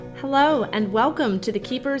Hello, and welcome to the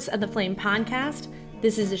Keepers of the Flame podcast.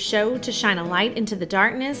 This is a show to shine a light into the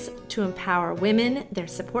darkness, to empower women, their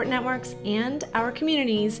support networks, and our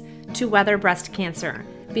communities to weather breast cancer.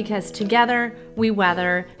 Because together, we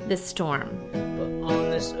weather this storm. But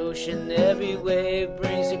on this ocean, every wave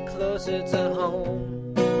brings you closer to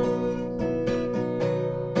home.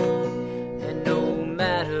 And no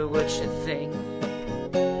matter what you think,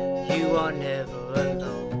 you are never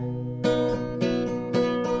alone.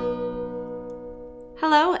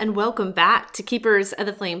 Hello, and welcome back to Keepers of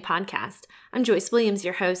the Flame podcast. I'm Joyce Williams,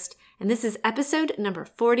 your host, and this is episode number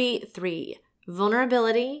 43,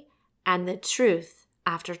 Vulnerability and the Truth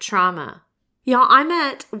After Trauma. Y'all, I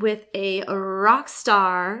met with a rock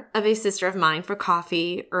star of a sister of mine for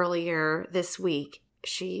coffee earlier this week.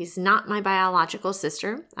 She's not my biological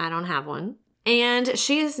sister. I don't have one. And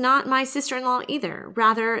she is not my sister-in-law either.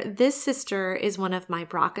 Rather, this sister is one of my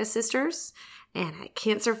BRCA sisters and a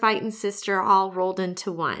cancer-fighting sister all rolled into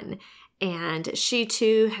one. And she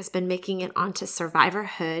too has been making it onto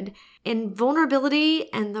survivorhood. And vulnerability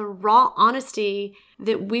and the raw honesty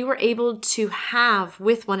that we were able to have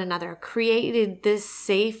with one another created this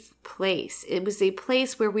safe place. It was a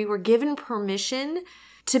place where we were given permission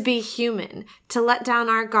to be human, to let down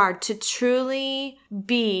our guard, to truly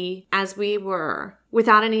be as we were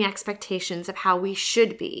without any expectations of how we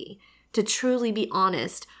should be, to truly be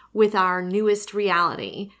honest with our newest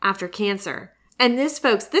reality after cancer. And this,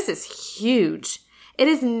 folks, this is huge. It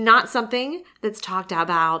is not something that's talked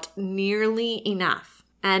about nearly enough.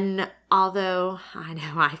 And although I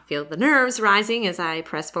know I feel the nerves rising as I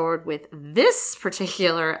press forward with this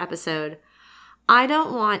particular episode, I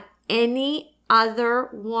don't want any other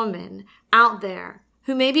woman out there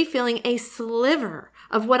who may be feeling a sliver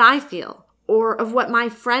of what I feel or of what my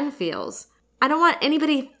friend feels. I don't want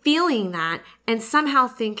anybody feeling that and somehow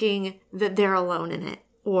thinking that they're alone in it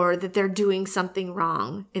or that they're doing something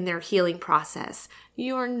wrong in their healing process.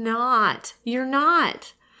 You're not. You're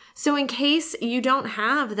not. So in case you don't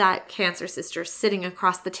have that cancer sister sitting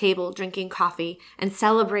across the table drinking coffee and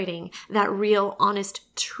celebrating that real,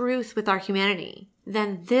 honest truth with our humanity,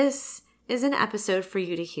 then this is an episode for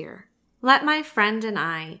you to hear. Let my friend and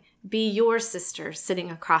I be your sister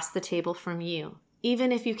sitting across the table from you.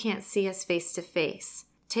 Even if you can't see us face to face,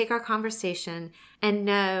 take our conversation and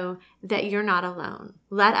know that you're not alone.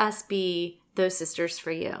 Let us be those sisters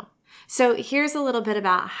for you. So here's a little bit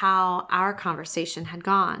about how our conversation had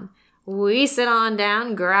gone. We sit on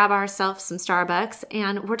down, grab ourselves some Starbucks,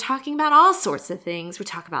 and we're talking about all sorts of things. We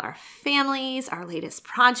talk about our families, our latest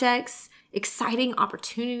projects, exciting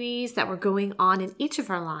opportunities that were going on in each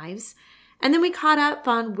of our lives. And then we caught up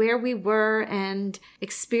on where we were and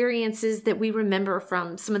experiences that we remember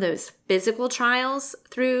from some of those physical trials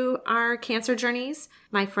through our cancer journeys.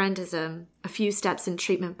 My friend is a few steps in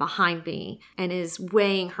treatment behind me and is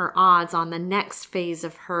weighing her odds on the next phase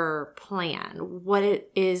of her plan, what it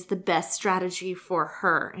is the best strategy for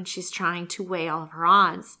her. And she's trying to weigh all of her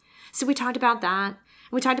odds. So we talked about that.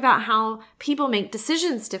 We talked about how people make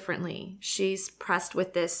decisions differently. She's pressed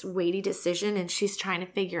with this weighty decision and she's trying to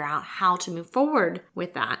figure out how to move forward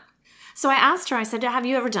with that. So I asked her, I said, have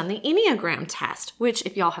you ever done the Enneagram test? Which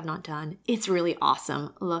if y'all have not done, it's really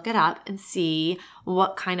awesome. Look it up and see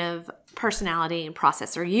what kind of personality and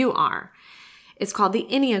processor you are. It's called the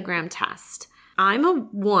Enneagram test. I'm a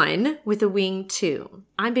 1 with a wing 2.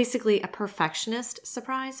 I'm basically a perfectionist,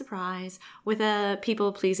 surprise, surprise, with a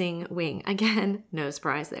people-pleasing wing. Again, no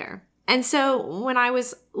surprise there. And so when I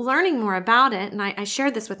was learning more about it, and I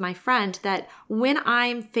shared this with my friend, that when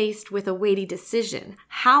I'm faced with a weighty decision,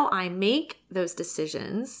 how I make those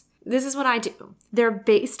decisions, this is what I do. They're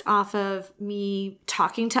based off of me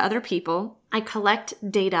talking to other people. I collect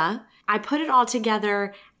data. I put it all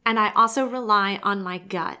together, and I also rely on my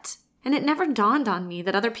gut. And it never dawned on me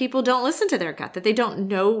that other people don't listen to their gut, that they don't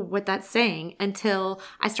know what that's saying until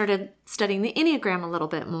I started studying the Enneagram a little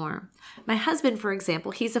bit more. My husband, for example,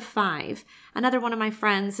 he's a 5. Another one of my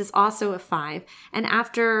friends is also a 5. And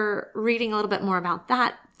after reading a little bit more about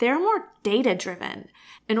that, they're more data-driven.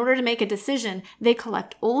 In order to make a decision, they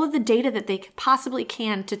collect all of the data that they possibly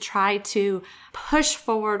can to try to push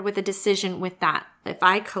forward with a decision with that. If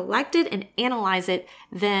I collect it and analyze it,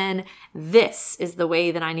 then this is the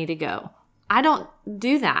way that I need to go. I don't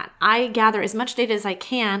do that. I gather as much data as I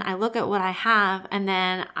can. I look at what I have, and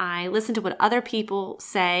then I listen to what other people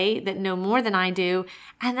say that know more than I do,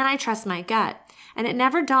 and then I trust my gut. And it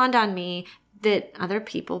never dawned on me that other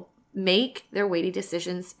people make their weighty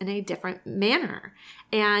decisions in a different manner.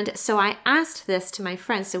 And so I asked this to my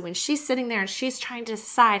friend. So when she's sitting there and she's trying to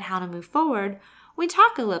decide how to move forward, We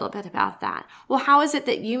talk a little bit about that. Well, how is it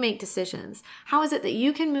that you make decisions? How is it that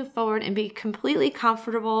you can move forward and be completely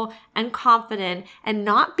comfortable and confident and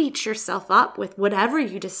not beat yourself up with whatever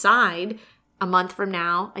you decide a month from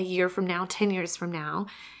now, a year from now, 10 years from now?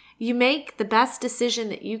 You make the best decision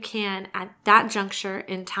that you can at that juncture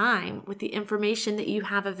in time with the information that you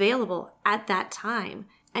have available at that time,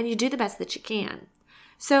 and you do the best that you can.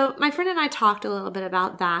 So my friend and I talked a little bit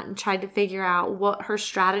about that and tried to figure out what her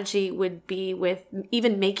strategy would be with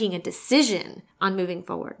even making a decision on moving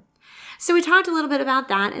forward. So we talked a little bit about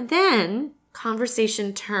that, and then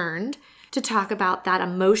conversation turned to talk about that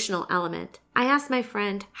emotional element. I asked my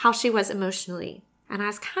friend how she was emotionally, and I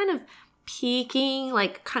was kind of peeking,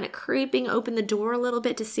 like kind of creeping open the door a little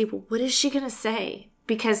bit to see, well, what is she going to say?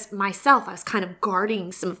 Because myself, I was kind of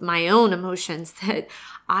guarding some of my own emotions that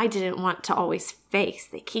I didn't want to always face.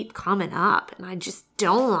 They keep coming up and I just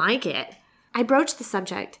don't like it. I broached the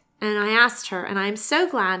subject and I asked her, and I'm so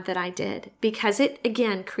glad that I did, because it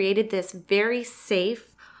again created this very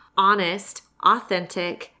safe, honest,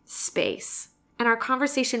 authentic space. And our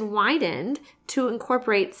conversation widened to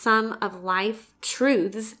incorporate some of life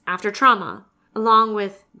truths after trauma, along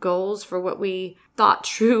with goals for what we thought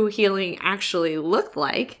true healing actually looked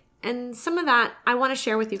like. And some of that I want to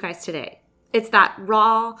share with you guys today. It's that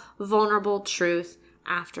raw, vulnerable truth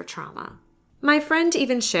after trauma. My friend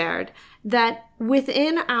even shared that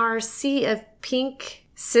within our sea of pink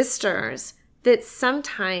sisters, that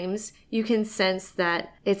sometimes you can sense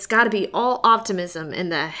that it's got to be all optimism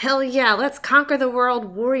and the hell yeah, let's conquer the world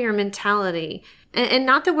warrior mentality. And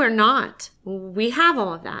not that we're not. We have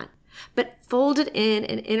all of that. But folded in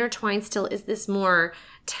and intertwined still is this more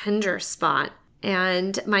tender spot.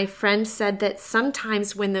 And my friend said that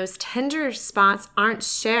sometimes when those tender spots aren't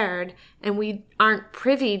shared and we aren't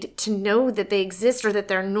privy to know that they exist or that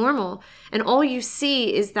they're normal, and all you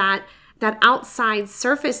see is that outside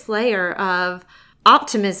surface layer of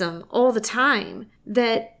optimism all the time,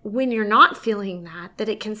 that when you're not feeling that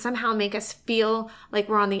it can somehow make us feel like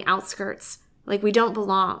we're on the outskirts, like we don't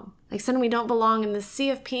belong. Like suddenly we don't belong in the sea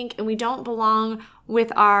of pink, and we don't belong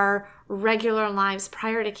with our regular lives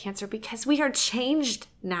prior to cancer because we are changed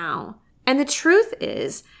now. And the truth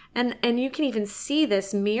is, and you can even see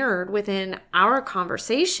this mirrored within our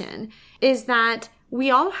conversation, is that we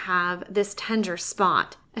all have this tender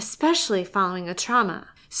spot, especially following a trauma.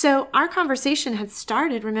 So our conversation had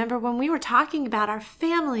started, remember, when we were talking about our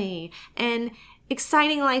family and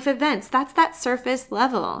exciting life events. That's that surface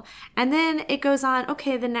level. And then it goes on,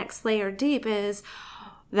 okay, the next layer deep is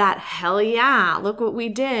that hell yeah, look what we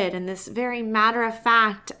did. And this very matter of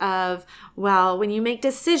fact of, well, when you make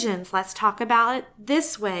decisions, let's talk about it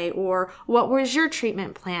this way, or what was your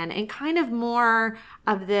treatment plan? And kind of more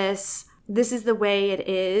of this is the way it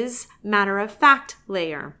is, matter of fact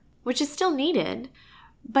layer, which is still needed,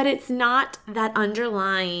 but it's not that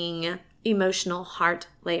underlying emotional heart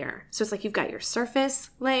layer. So it's like you've got your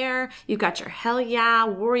surface layer, you've got your hell yeah,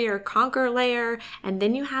 warrior conquer layer, and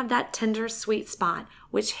then you have that tender sweet spot,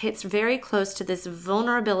 which hits very close to this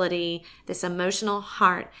vulnerability, this emotional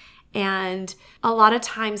heart. And a lot of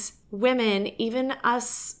times women, even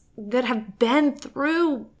us that have been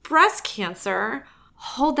through breast cancer,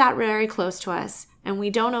 hold that very close to us, and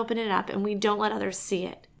we don't open it up and we don't let others see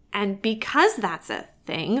it. And because that's a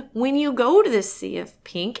thing, when you go to the sea of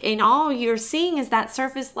pink and all you're seeing is that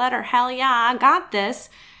surface letter, hell yeah, I got this,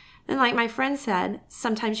 then like my friend said,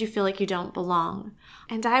 sometimes you feel like you don't belong.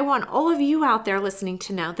 And I want all of you out there listening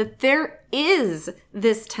to know that there is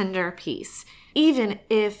this tender piece, even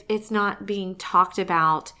if it's not being talked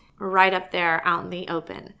about right up there out in the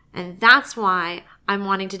open. And that's why I'm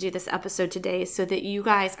wanting to do this episode today, so that you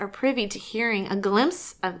guys are privy to hearing a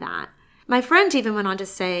glimpse of that. My friend even went on to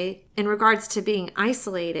say, in regards to being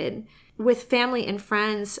isolated, with family and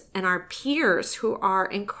friends and our peers who are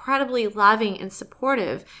incredibly loving and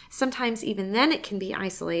supportive, sometimes even then it can be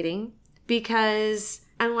isolating, because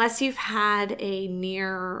unless you've had a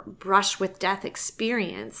near brush with death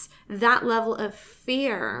experience, that level of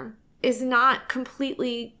fear is not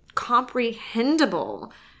completely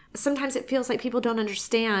comprehensible. Sometimes it feels like people don't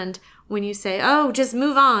understand when you say, oh, just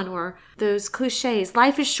move on, or those cliches,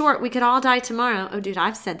 life is short, we could all die tomorrow. Oh, dude,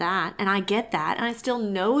 I've said that, and I get that, and I still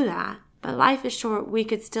know that. But life is short, we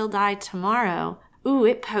could still die tomorrow. Ooh,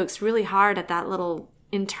 it pokes really hard at that little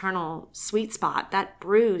internal sweet spot, that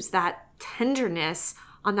bruise, that tenderness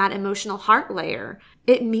on that emotional heart layer.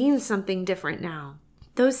 It means something different now.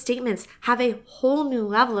 Those statements have a whole new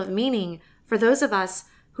level of meaning for those of us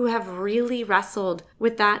who have really wrestled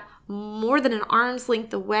with that more than an arm's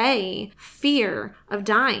length away fear of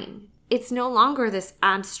dying. It's no longer this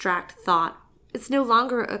abstract thought It's no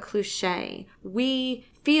longer a cliche. We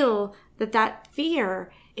feel that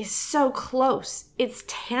fear is so close. It's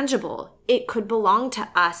tangible. It could belong to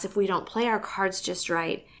us if we don't play our cards just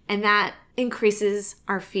right. And that increases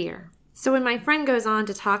our fear. So when my friend goes on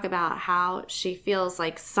to talk about how she feels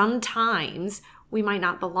like sometimes we might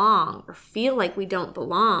not belong or feel like we don't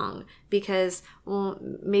belong because, well,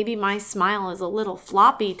 maybe my smile is a little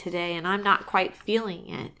floppy today and I'm not quite feeling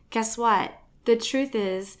it. Guess what? The truth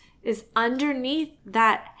is underneath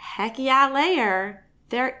that heck yeah layer,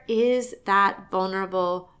 there is that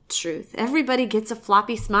vulnerable truth. Everybody gets a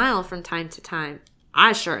floppy smile from time to time.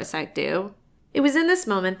 I sure as heck do. It was in this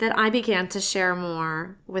moment that I began to share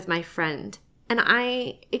more with my friend, and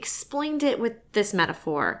I explained it with this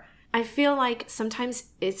metaphor. I feel like sometimes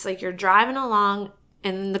it's like you're driving along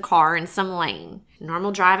in the car in some lane.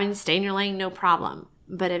 Normal driving, stay in your lane, no problem.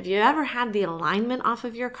 But have you ever had the alignment off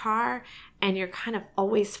of your car and you're kind of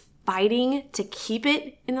always fighting to keep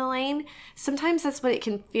it in the lane? Sometimes that's what it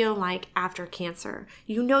can feel like after cancer.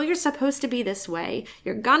 You know you're supposed to be this way.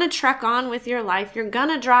 You're gonna trek on with your life. You're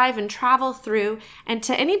gonna drive and travel through. And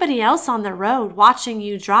to anybody else on the road watching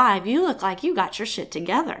you drive, you look like you got your shit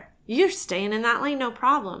together. You're staying in that lane, no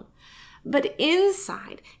problem. But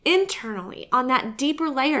inside, internally, on that deeper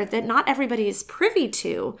layer that not everybody is privy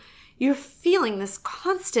to, you're feeling this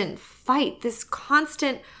constant fight, this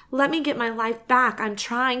constant, let me get my life back. I'm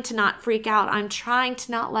trying to not freak out. I'm trying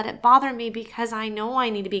to not let it bother me because I know I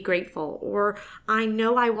need to be grateful, or I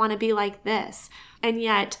know I want to be like this. And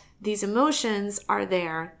yet these emotions are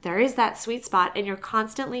there. There is that sweet spot, and you're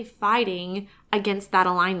constantly fighting against that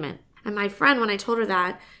alignment. And my friend, when I told her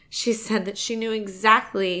that, she said that she knew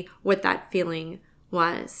exactly what that feeling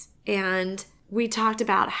was. And we talked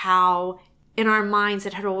about how in our minds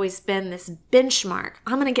it had always been this benchmark.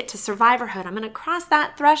 I'm going to get to survivorhood. I'm going to cross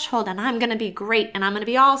that threshold and I'm going to be great. And I'm going to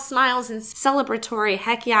be all smiles and celebratory.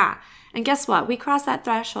 Heck yeah. And guess what? We crossed that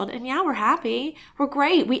threshold and yeah, we're happy. We're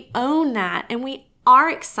great. We own that and we are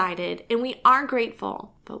excited and we are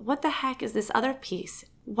grateful. But what the heck is this other piece?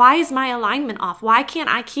 Why is my alignment off? Why can't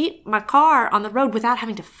I keep my car on the road without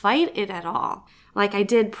having to fight it at all, like I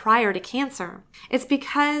did prior to cancer? It's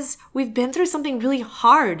because we've been through something really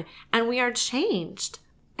hard and we are changed.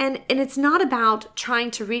 And it's not about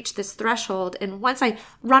trying to reach this threshold. And once I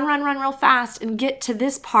run real fast and get to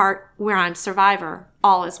this part where I'm survivor,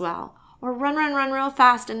 all is well. Or run real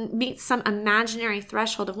fast and meet some imaginary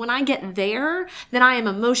threshold of when I get there, then I am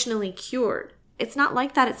emotionally cured. It's not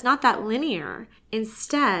like that. It's not that linear.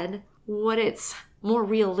 Instead, what it's more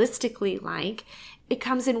realistically like, it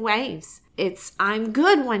comes in waves. It's I'm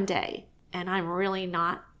good one day and I'm really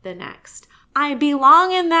not the next. I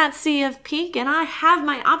belong in that sea of peak and I have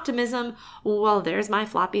my optimism. Well, there's my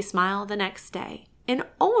floppy smile the next day. And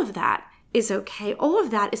all of that is okay. All of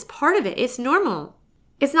that is part of it. It's normal.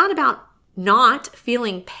 It's not about not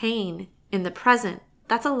feeling pain in the present.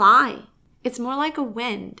 That's a lie. It's more like a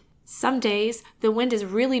wind. Some days the wind is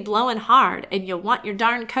really blowing hard and you want your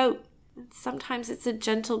darn coat. Sometimes it's a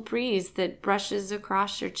gentle breeze that brushes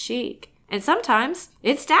across your cheek. And sometimes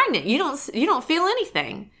it's stagnant. You don't feel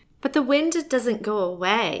anything. But the wind doesn't go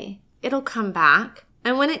away. It'll come back.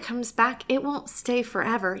 And when it comes back, it won't stay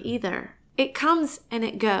forever either. It comes and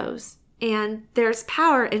it goes. And there's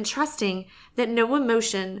power in trusting that no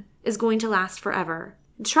emotion is going to last forever.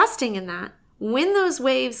 Trusting in that when those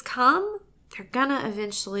waves come, they're gonna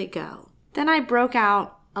eventually go. Then I broke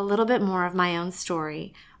out a little bit more of my own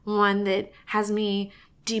story, one that has me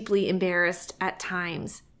deeply embarrassed at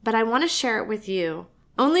times. But I want to share it with you,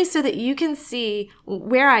 only so that you can see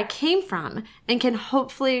where I came from and can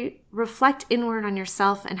hopefully reflect inward on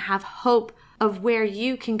yourself and have hope of where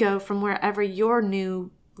you can go from wherever your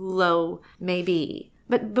new low may be.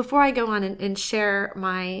 But before I go on and share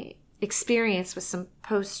my experience with some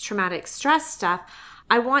post-traumatic stress stuff,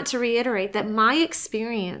 I want to reiterate that my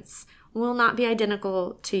experience will not be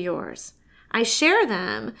identical to yours. I share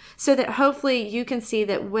them so that hopefully you can see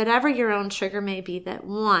that whatever your own trigger may be, that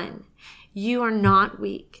 1, you are not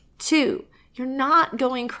weak. 2, you're not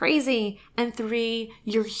going crazy. And 3,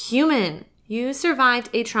 you're human. You survived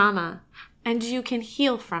a trauma and you can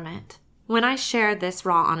heal from it. When I shared this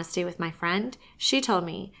raw honesty with my friend, she told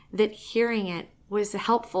me that hearing it was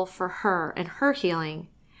helpful for her and her healing.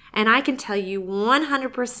 And I can tell you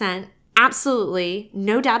 100%, absolutely,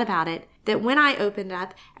 no doubt about it, that when I opened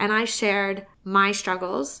up and I shared my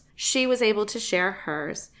struggles, she was able to share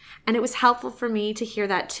hers. And it was helpful for me to hear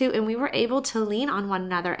that too. And we were able to lean on one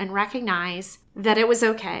another and recognize that it was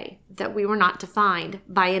okay, that we were not defined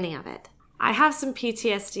by any of it. I have some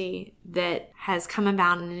PTSD that has come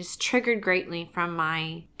about and is triggered greatly from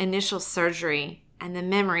my initial surgery and the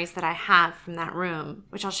memories that I have from that room,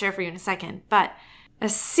 which I'll share for you in a second. But a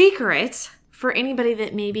secret for anybody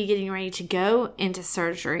that may be getting ready to go into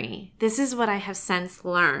surgery, this is what I have since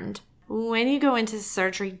learned. When you go into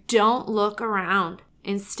surgery, don't look around.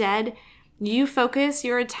 Instead, you focus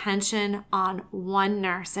your attention on one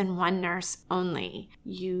nurse and one nurse only.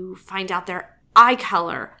 You find out their eye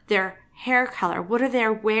color, their hair color, what are they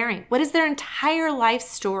wearing, what is their entire life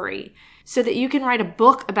story, so that you can write a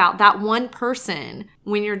book about that one person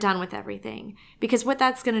when you're done with everything. Because what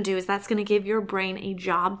that's going to do is that's going to give your brain a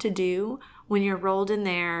job to do when you're rolled in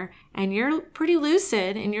there and you're pretty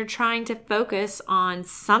lucid and you're trying to focus on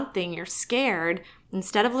something, you're scared.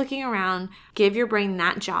 Instead of looking around, give your brain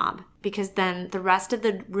that job, because then the rest of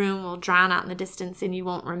the room will drown out in the distance and you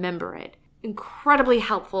won't remember it. Incredibly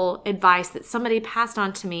helpful advice that somebody passed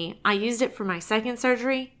on to me. I used it for my second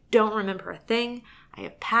surgery. Don't remember a thing. I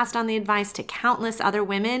have passed on the advice to countless other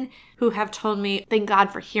women who have told me, thank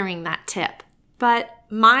God for hearing that tip. But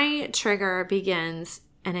my trigger begins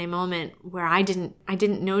in a moment where I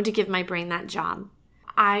didn't know to give my brain that job.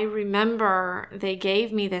 I remember they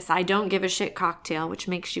gave me this I don't give a shit cocktail, which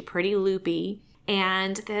makes you pretty loopy,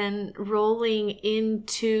 and then rolling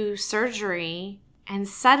into surgery, and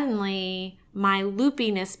suddenly my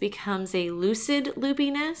loopiness becomes a lucid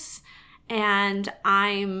loopiness. And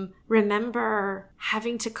I remember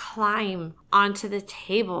having to climb onto the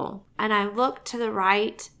table. And I look to the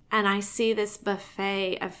right and I see this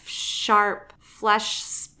buffet of sharp,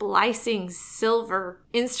 flesh-splicing silver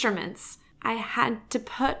instruments. I had to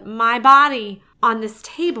put my body on this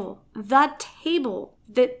table, the table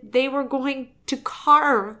that they were going to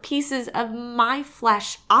carve pieces of my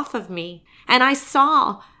flesh off of me. And I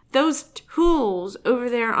saw those tools over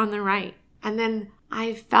there on the right. And then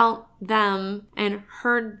I felt them and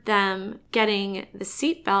heard them getting the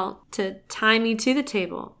seatbelt to tie me to the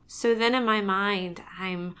table. So then in my mind,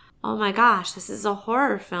 oh my gosh, this is a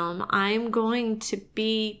horror film. I'm going to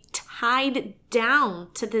be tied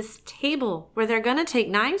down to this table where they're going to take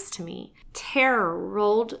knives to me. Terror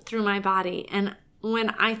rolled through my body. And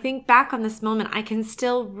when I think back on this moment, I can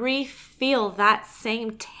still re-feel that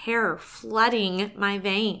same terror flooding my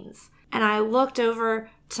veins. And I looked over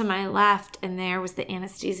to my left, and there was the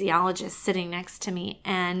anesthesiologist sitting next to me,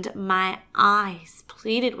 and my eyes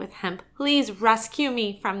pleaded with him, please rescue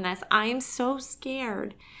me from this. I am so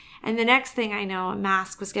scared. And the next thing I know, a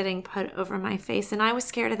mask was getting put over my face, and I was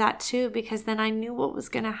scared of that too, because then I knew what was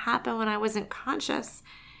going to happen when I wasn't conscious.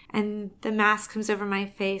 And the mask comes over my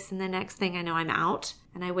face, and the next thing I know, I'm out,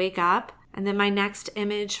 and I wake up, and then my next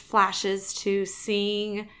image flashes to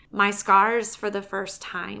seeing my scars for the first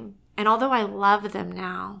time. And although I love them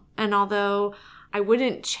now, and although I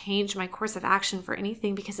wouldn't change my course of action for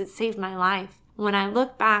anything because it saved my life, when I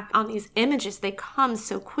look back on these images, they come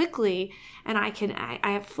so quickly, and I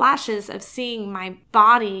have flashes of seeing my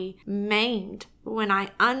body maimed. When I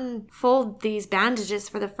unfold these bandages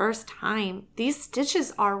for the first time, these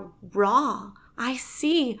stitches are raw. I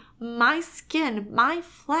see my skin, my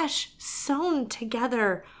flesh sewn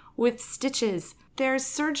together with stitches. There's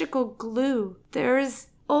surgical glue. There's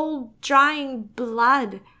old drying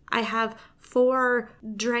blood. I have 4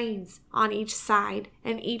 drains on each side,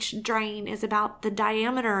 and each drain is about the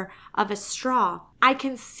diameter of a straw. I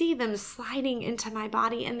can see them sliding into my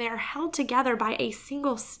body, and they're held together by a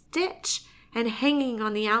single stitch. And hanging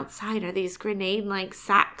on the outside are these grenade-like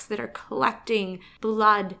sacs that are collecting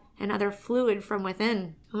blood and other fluid from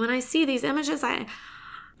within. When I see these images,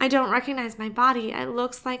 I don't recognize my body. It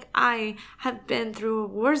looks like I have been through a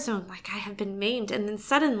war zone, like I have been maimed. And then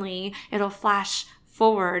suddenly it'll flash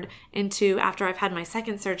forward into after I've had my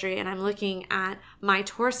second surgery, and I'm looking at my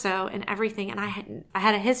torso and everything. And I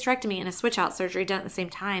had a hysterectomy and a switch out surgery done at the same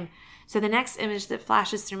time. So the next image that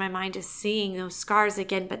flashes through my mind is seeing those scars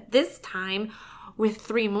again, but this time with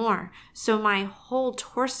 3 more. So my whole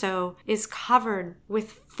torso is covered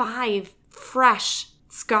with 5 fresh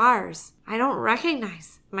scars. I don't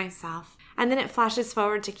recognize myself. And then it flashes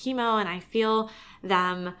forward to chemo, and I feel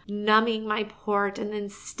them numbing my port and then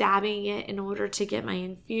stabbing it in order to get my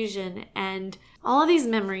infusion. And all of these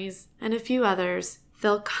memories and a few others,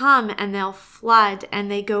 they'll come and they'll flood,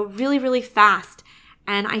 and they go really, really fast.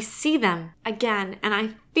 And I see them again, and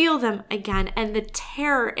I feel them again. And the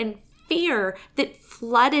terror and fear that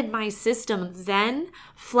flooded my system then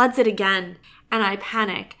floods it again. And I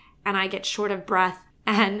panic, and I get short of breath.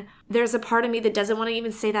 And there's a part of me that doesn't want to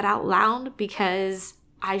even say that out loud, because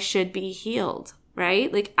I should be healed,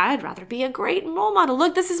 right? Like, I'd rather be a great role model.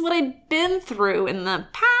 Look, this is what I've been through in the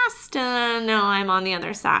past. Now I'm on the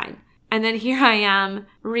other side. And then here I am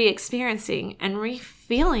re-experiencing and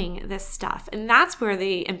re-feeling this stuff. And that's where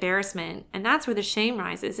the embarrassment and that's where the shame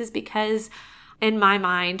rises, is because in my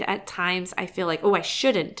mind, at times I feel like, oh, I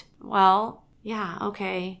shouldn't. Well, yeah,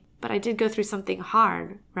 okay. But I did go through something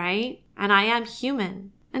hard, right? And I am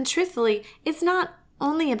human. And truthfully, it's not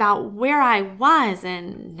only about where I was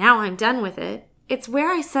and now I'm done with it. It's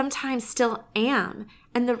where I sometimes still am.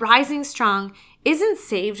 And the rising strong isn't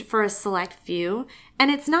saved for a select few.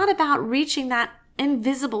 And it's not about reaching that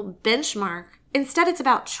invisible benchmark. Instead, it's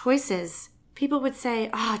about choices. People would say,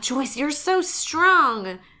 oh, Joyce, you're so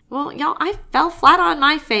strong. Well, y'all, I fell flat on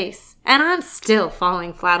my face. And I'm still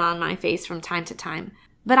falling flat on my face from time to time.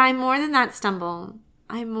 But I'm more than that stumble.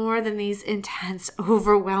 I'm more than these intense,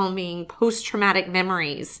 overwhelming, post-traumatic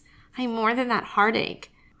memories. I'm more than that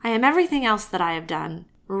heartache. I am everything else that I have done,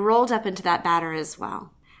 rolled up into that batter as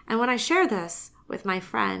well. And when I share this with my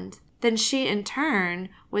friend, then she in turn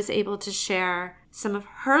was able to share some of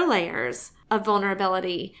her layers of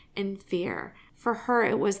vulnerability and fear. For her,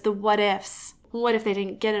 it was the what ifs. What if they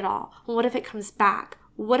didn't get it all? What if it comes back?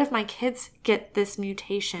 What if my kids get this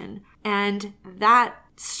mutation? And that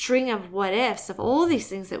string of what ifs, of all these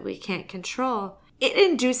things that we can't control, it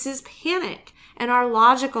induces panic. And our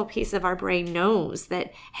logical piece of our brain knows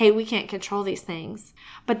that, hey, we can't control these things.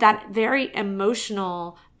 But that very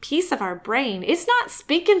emotional piece of our brain is not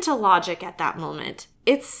speaking to logic at that moment.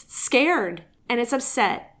 It's scared and it's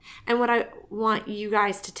upset. And what I want you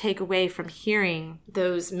guys to take away from hearing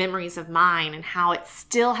those memories of mine and how it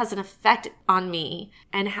still has an effect on me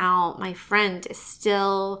and how my friend is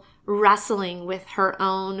still wrestling with her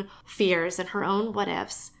own fears and her own what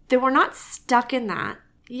ifs, that we're not stuck in that.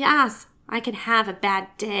 Yes, I can have a bad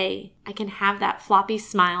day. I can have that floppy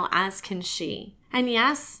smile, as can she. And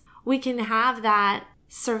yes, we can have that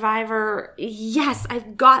survivor, yes,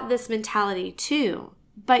 I've got this mentality too.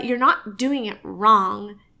 But you're not doing it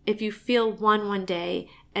wrong if you feel one day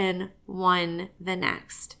and one the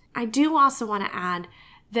next. I do also want to add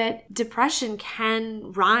that depression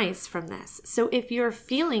can rise from this. So if you're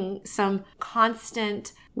feeling some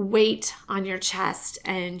constant weight on your chest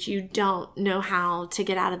and you don't know how to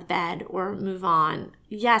get out of the bed or move on,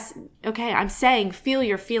 yes, okay, I'm saying feel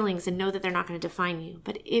your feelings and know that they're not going to define you.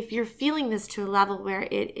 But if you're feeling this to a level where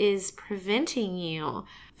it is preventing you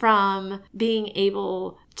from being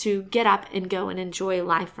able to get up and go and enjoy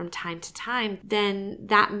life from time to time, then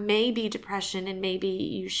that may be depression, and maybe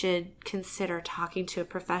you should consider talking to a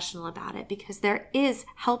professional about it, because there is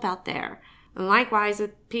help out there. And likewise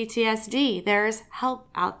with PTSD, there's help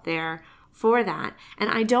out there for that. And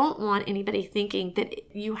I don't want anybody thinking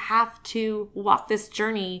that you have to walk this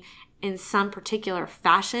journey in some particular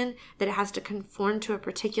fashion, that it has to conform to a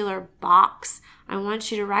particular box. I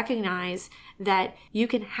want you to recognize that you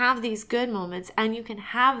can have these good moments and you can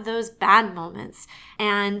have those bad moments,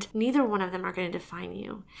 and neither one of them are going to define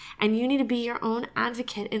you. And you need to be your own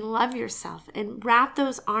advocate and love yourself and wrap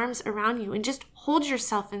those arms around you and just hold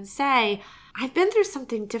yourself and say, I've been through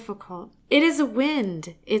something difficult. It is a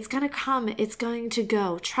wind. It's going to come. It's going to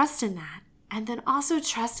go. Trust in that. And then also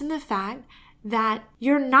trust in the fact that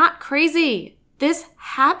you're not crazy. This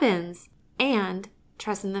happens. And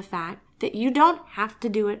trust in the fact that you don't have to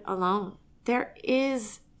do it alone. There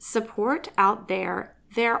is support out there.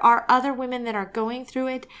 There are other women that are going through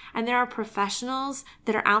it, and there are professionals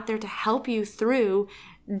that are out there to help you through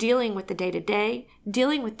dealing with the day-to-day,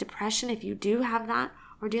 dealing with depression if you do have that,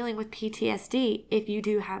 or dealing with PTSD if you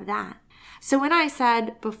do have that. So when I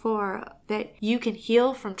said before that you can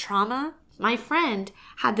heal from trauma, my friend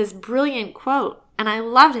had this brilliant quote, and I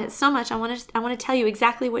loved it so much. I want to tell you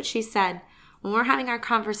exactly what she said. When we're having our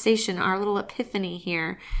conversation, our little epiphany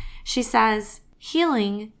here, she says,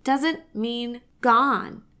 healing doesn't mean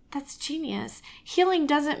gone. That's genius. Healing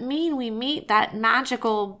doesn't mean we meet that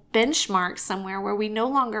magical benchmark somewhere where we no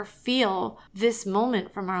longer feel this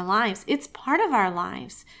moment from our lives. It's part of our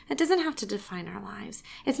lives. It doesn't have to define our lives.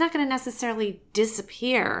 It's not going to necessarily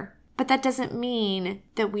disappear, but that doesn't mean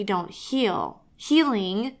that we don't heal.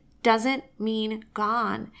 Healing doesn't mean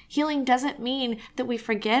gone. Healing doesn't mean that we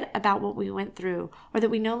forget about what we went through or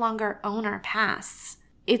that we no longer own our pasts.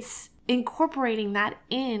 It's incorporating that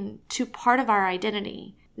into part of our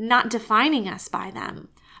identity, not defining us by them,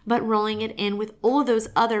 but rolling it in with all of those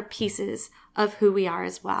other pieces of who we are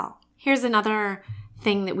as well. Here's another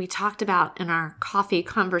thing that we talked about in our coffee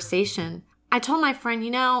conversation. I told my friend,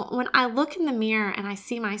 when I look in the mirror and I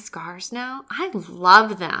see my scars now, I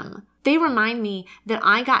love them. They remind me that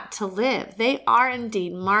I got to live. They are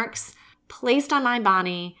indeed marks placed on my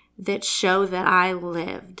body that show that I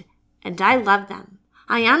lived, and I love them.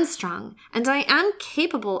 I am strong, and I am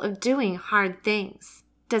capable of doing hard things.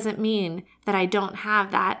 doesn't mean that I don't have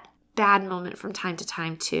that bad moment from time to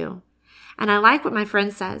time too. And I like what my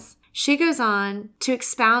friend says. She goes on to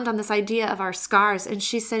expound on this idea of our scars, and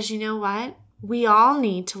she says, you know what? We all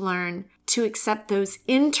need to learn to accept those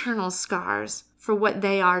internal scars for what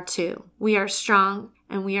they are too. We are strong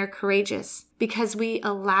and we are courageous because we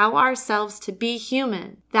allow ourselves to be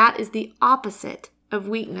human. That is the opposite of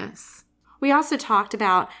weakness. We also talked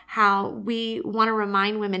about how we want to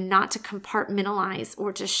remind women not to compartmentalize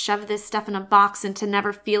or to shove this stuff in a box and to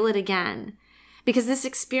never feel it again. Because this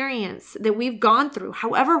experience that we've gone through,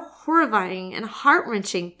 however horrifying and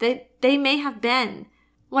heart-wrenching that they may have been,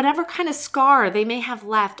 whatever kind of scar they may have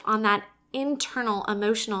left on that internal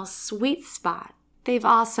emotional sweet spot, they've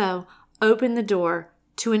also opened the door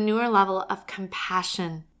to a newer level of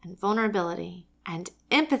compassion and vulnerability and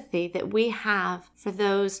empathy that we have for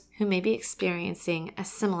those who may be experiencing a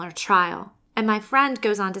similar trial. And my friend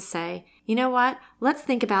goes on to say, you know what? Let's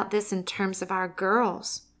think about this in terms of our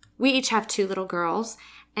girls. We each have 2 little girls,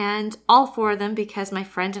 and all 4 of them, because my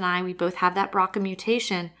friend and I, we both have that BRCA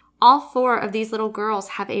mutation, all 4 of these little girls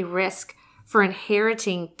have a risk for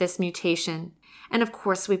inheriting this mutation. And of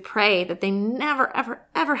course, we pray that they never, ever,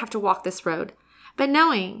 ever have to walk this road. But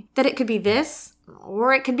knowing that it could be this,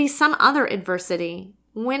 or it could be some other adversity,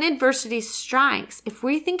 when adversity strikes, if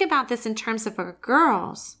we think about this in terms of our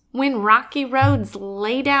girls, when rocky roads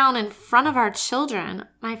lay down in front of our children,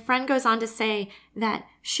 my friend goes on to say that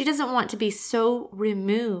she doesn't want to be so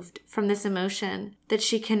removed from this emotion that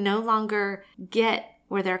she can no longer get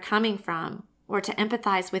where they're coming from or to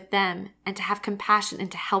empathize with them and to have compassion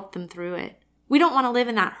and to help them through it. We don't want to live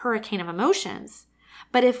in that hurricane of emotions.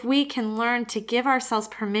 But if we can learn to give ourselves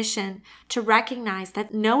permission to recognize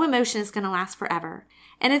that no emotion is going to last forever.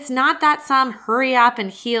 And it's not that some hurry up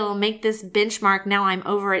and heal, make this benchmark, now I'm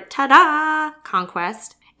over it, ta-da,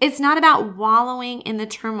 conquest. It's not about wallowing in the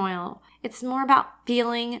turmoil. It's more about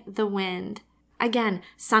feeling the wind. Again,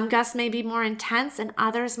 some gusts may be more intense and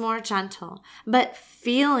others more gentle, but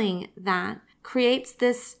feeling that creates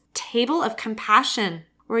this table of compassion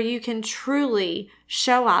where you can truly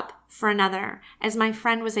show up for another. As my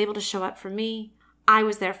friend was able to show up for me, I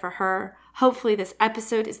was there for her. Hopefully this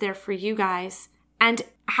episode is there for you guys. And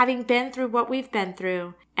having been through what we've been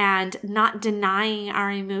through and not denying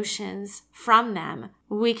our emotions from them,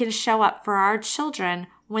 we can show up for our children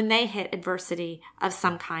when they hit adversity of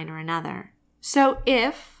some kind or another. So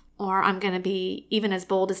if, or I'm going to be even as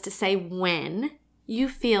bold as to say when, you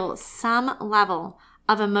feel some level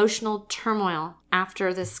of emotional turmoil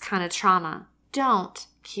after this kind of trauma, don't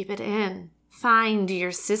keep it in. Find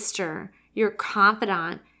your sister, your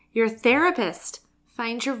confidant, your therapist.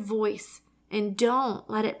 Find your voice and don't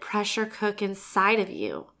let it pressure cook inside of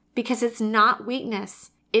you because it's not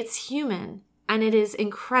weakness. It's human and it is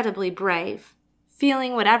incredibly brave.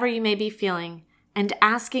 Feeling whatever you may be feeling and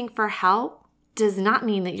asking for help does not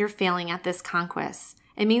mean that you're failing at this conquest.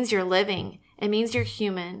 It means you're living. It means you're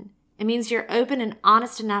human. It means you're open and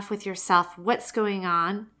honest enough with yourself what's going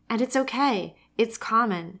on, and it's okay. It's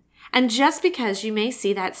common. And just because you may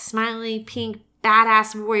see that smiley, pink,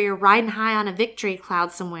 badass warrior riding high on a victory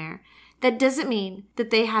cloud somewhere, that doesn't mean that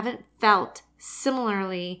they haven't felt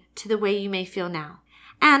similarly to the way you may feel now.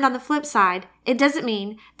 And on the flip side, it doesn't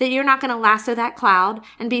mean that you're not going to lasso that cloud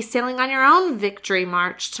and be sailing on your own victory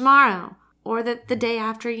march tomorrow, or that the day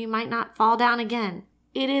after you might not fall down again.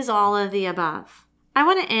 It is all of the above. I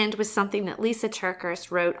want to end with something that Lisa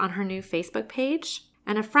TerKeurst wrote on her new Facebook page,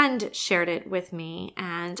 and a friend shared it with me,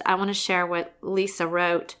 and I want to share what Lisa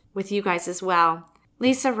wrote with you guys as well.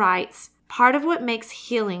 Lisa writes, "Part of what makes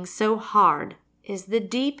healing so hard is the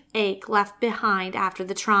deep ache left behind after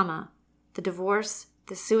the trauma, the divorce,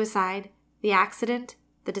 the suicide, the accident,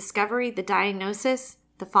 the discovery, the diagnosis,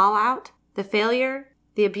 the fallout, the failure,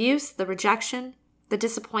 the abuse, the rejection, the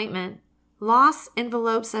disappointment. Loss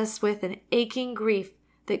envelopes us with an aching grief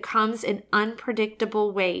that comes in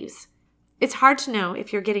unpredictable waves. It's hard to know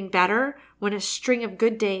if you're getting better when a string of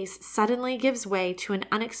good days suddenly gives way to an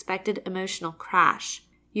unexpected emotional crash.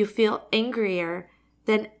 You feel angrier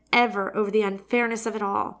than ever over the unfairness of it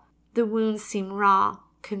all. The wounds seem raw,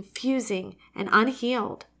 confusing, and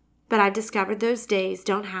unhealed. But I've discovered those days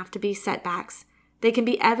don't have to be setbacks. They can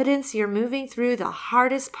be evidence you're moving through the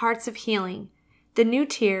hardest parts of healing. The new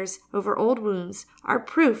tears over old wounds are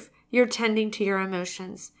proof you're tending to your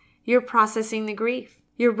emotions. You're processing the grief.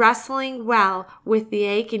 You're wrestling well with the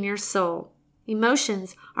ache in your soul.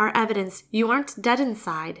 Emotions are evidence you aren't dead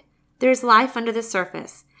inside. There's life under the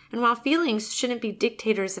surface. And while feelings shouldn't be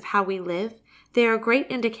dictators of how we live, they are great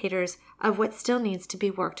indicators of what still needs to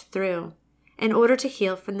be worked through. In order to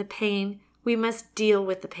heal from the pain, we must deal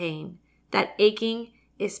with the pain. That aching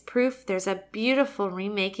is proof there's a beautiful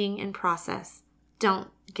remaking in process. Don't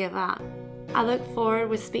give up. I look forward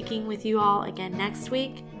with speaking with you all again next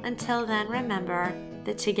week. Until then, remember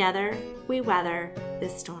that together we weather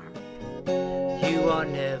this storm. You are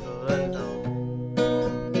never alone.